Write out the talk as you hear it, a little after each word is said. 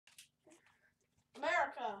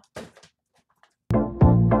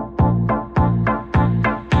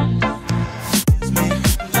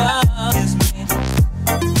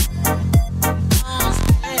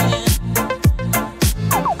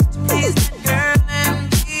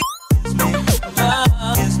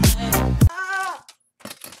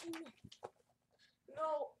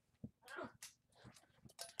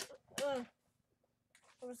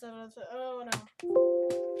Oh no.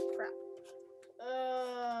 Crap.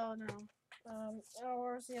 Oh no. Oh,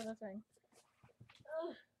 where's the other thing?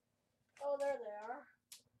 Oh, there they are.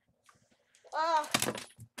 Ah!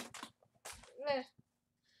 Meh.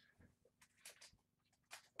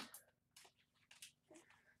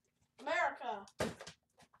 America!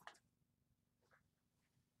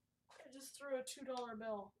 I just threw a $2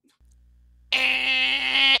 bill.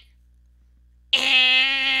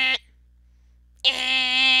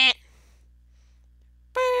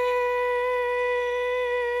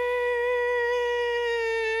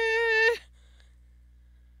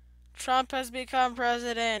 Trump has become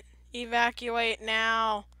president. Evacuate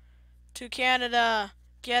now. To Canada.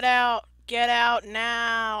 Get out. Get out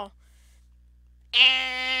now.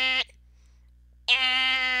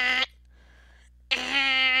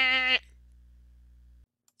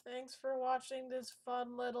 Thanks for watching this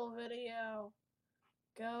fun little video.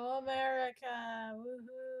 Go America!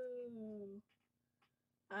 Woohoo!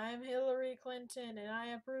 I'm Hillary Clinton and I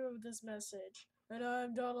approve this message. And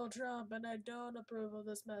I'm Donald Trump and I don't approve of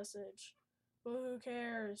this message. But who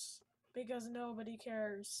cares? Because nobody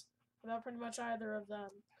cares about pretty much either of them.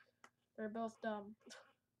 They're both dumb.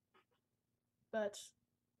 But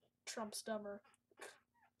Trump's dumber.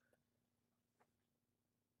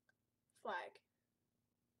 Flag.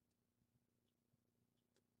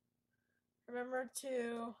 Remember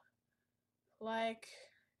to like,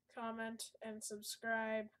 comment, and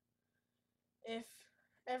subscribe. If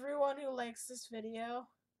everyone who likes this video,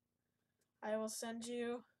 I will send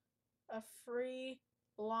you a free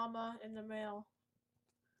llama in the mail.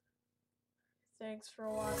 Thanks for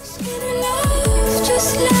watching.